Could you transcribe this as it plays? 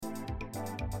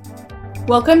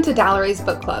Welcome to Dallery's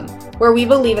Book Club, where we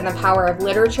believe in the power of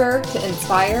literature to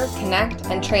inspire, connect,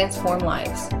 and transform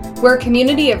lives. We're a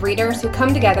community of readers who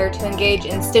come together to engage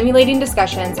in stimulating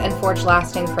discussions and forge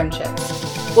lasting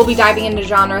friendships. We'll be diving into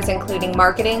genres including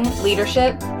marketing,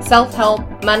 leadership,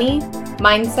 self-help, money,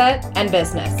 mindset, and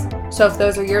business. So if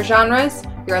those are your genres,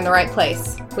 you're in the right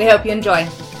place. We hope you enjoy.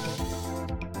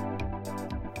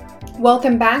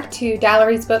 Welcome back to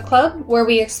Dallery's Book Club, where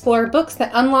we explore books that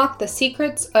unlock the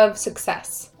secrets of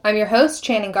success. I'm your host,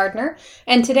 Channing Gardner,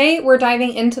 and today we're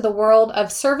diving into the world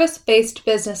of service-based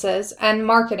businesses and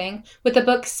marketing with the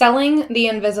book Selling the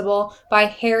Invisible by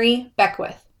Harry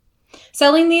Beckwith.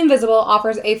 Selling the Invisible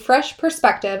offers a fresh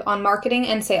perspective on marketing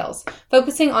and sales,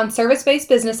 focusing on service-based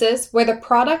businesses where the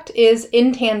product is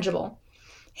intangible.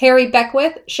 Harry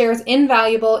Beckwith shares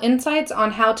invaluable insights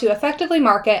on how to effectively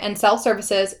market and sell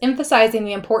services, emphasizing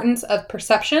the importance of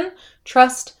perception,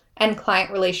 trust, and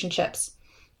client relationships.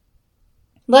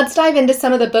 Let's dive into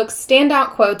some of the book's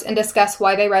standout quotes and discuss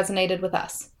why they resonated with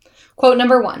us. Quote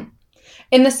number 1.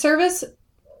 In the service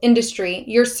industry,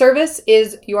 your service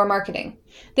is your marketing.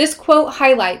 This quote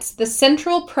highlights the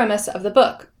central premise of the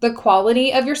book. The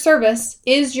quality of your service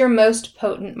is your most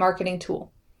potent marketing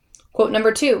tool. Quote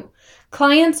number 2.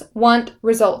 Clients want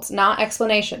results, not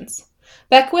explanations.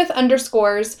 Beckwith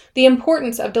underscores the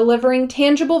importance of delivering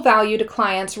tangible value to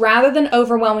clients rather than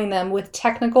overwhelming them with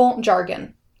technical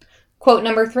jargon. Quote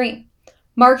number 3.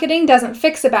 Marketing doesn't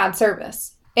fix a bad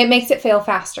service. It makes it fail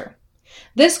faster.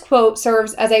 This quote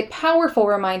serves as a powerful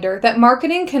reminder that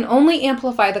marketing can only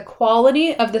amplify the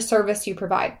quality of the service you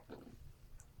provide.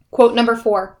 Quote number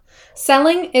 4.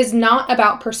 Selling is not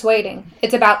about persuading.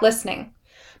 It's about listening.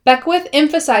 Beckwith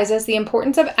emphasizes the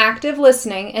importance of active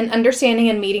listening and understanding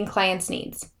and meeting clients'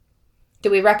 needs. Do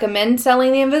we recommend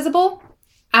Selling the Invisible?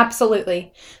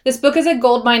 Absolutely. This book is a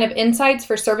goldmine of insights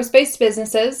for service-based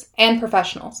businesses and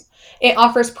professionals. It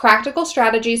offers practical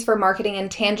strategies for marketing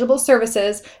intangible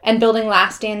services and building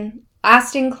lasting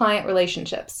client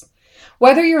relationships.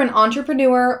 Whether you're an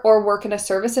entrepreneur or work in a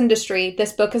service industry,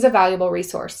 this book is a valuable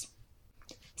resource.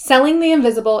 Selling the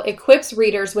Invisible equips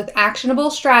readers with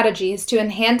actionable strategies to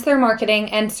enhance their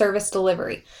marketing and service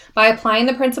delivery. By applying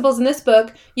the principles in this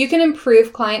book, you can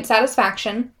improve client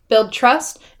satisfaction, build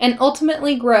trust, and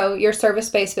ultimately grow your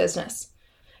service-based business.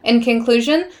 In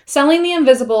conclusion, Selling the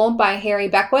Invisible by Harry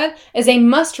Beckwith is a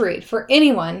must-read for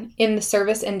anyone in the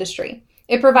service industry.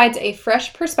 It provides a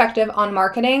fresh perspective on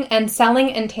marketing and selling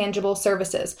intangible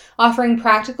services, offering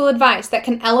practical advice that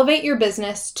can elevate your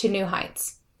business to new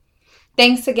heights.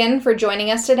 Thanks again for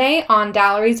joining us today on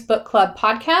Dallery's Book Club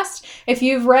podcast. If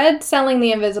you've read Selling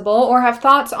the Invisible or have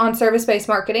thoughts on service-based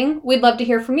marketing, we'd love to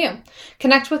hear from you.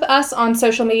 Connect with us on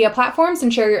social media platforms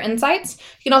and share your insights.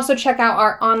 You can also check out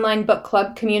our online book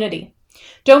club community.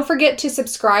 Don't forget to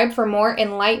subscribe for more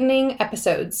enlightening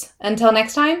episodes. Until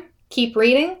next time, keep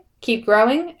reading, keep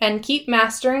growing, and keep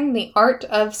mastering the art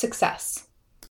of success.